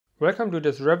Welcome to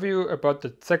this review about the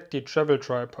Zecti Travel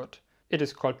Tripod. It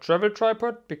is called Travel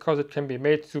Tripod because it can be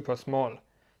made super small.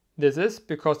 This is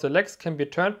because the legs can be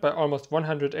turned by almost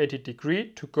 180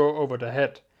 degrees to go over the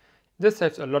head. This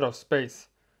saves a lot of space.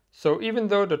 So even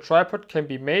though the tripod can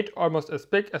be made almost as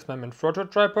big as my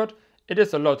Manfrotto tripod, it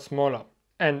is a lot smaller.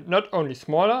 And not only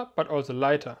smaller, but also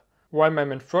lighter. While my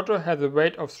Manfrotto has a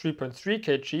weight of 3.3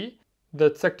 kg,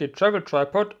 the Zecti Travel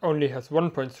Tripod only has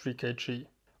 1.3 kg.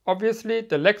 Obviously,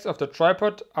 the legs of the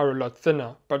tripod are a lot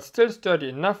thinner, but still sturdy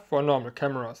enough for normal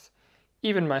cameras.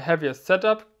 Even my heaviest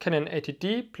setup, Canon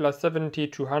 80D plus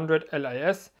 70-200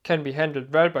 LIS, can be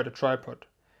handled well by the tripod.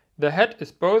 The head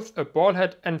is both a ball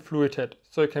head and fluid head,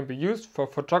 so it can be used for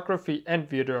photography and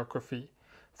videography.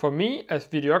 For me, as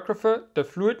videographer, the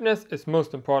fluidness is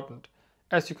most important.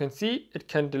 As you can see, it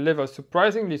can deliver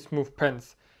surprisingly smooth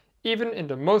pans, even in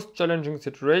the most challenging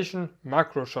situation,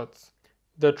 macro shots.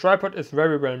 The tripod is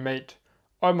very well made.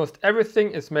 Almost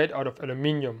everything is made out of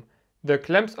aluminium. The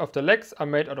clamps of the legs are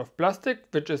made out of plastic,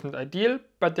 which isn't ideal,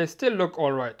 but they still look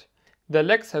alright. The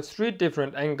legs have 3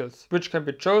 different angles, which can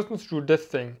be chosen through this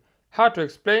thing. Hard to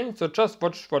explain, so just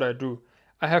watch what I do.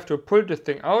 I have to pull this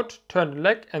thing out, turn the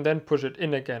leg and then push it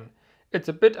in again. It's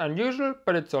a bit unusual,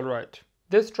 but it's alright.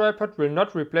 This tripod will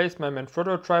not replace my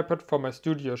Manfrotto tripod for my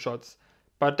studio shots,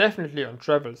 but definitely on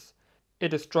travels.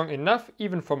 It is strong enough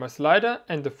even for my slider,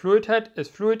 and the fluid head is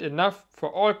fluid enough for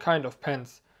all kind of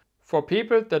pans. For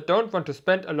people that don't want to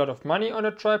spend a lot of money on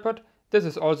a tripod, this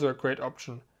is also a great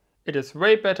option. It is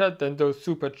way better than those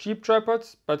super cheap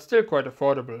tripods, but still quite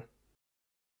affordable.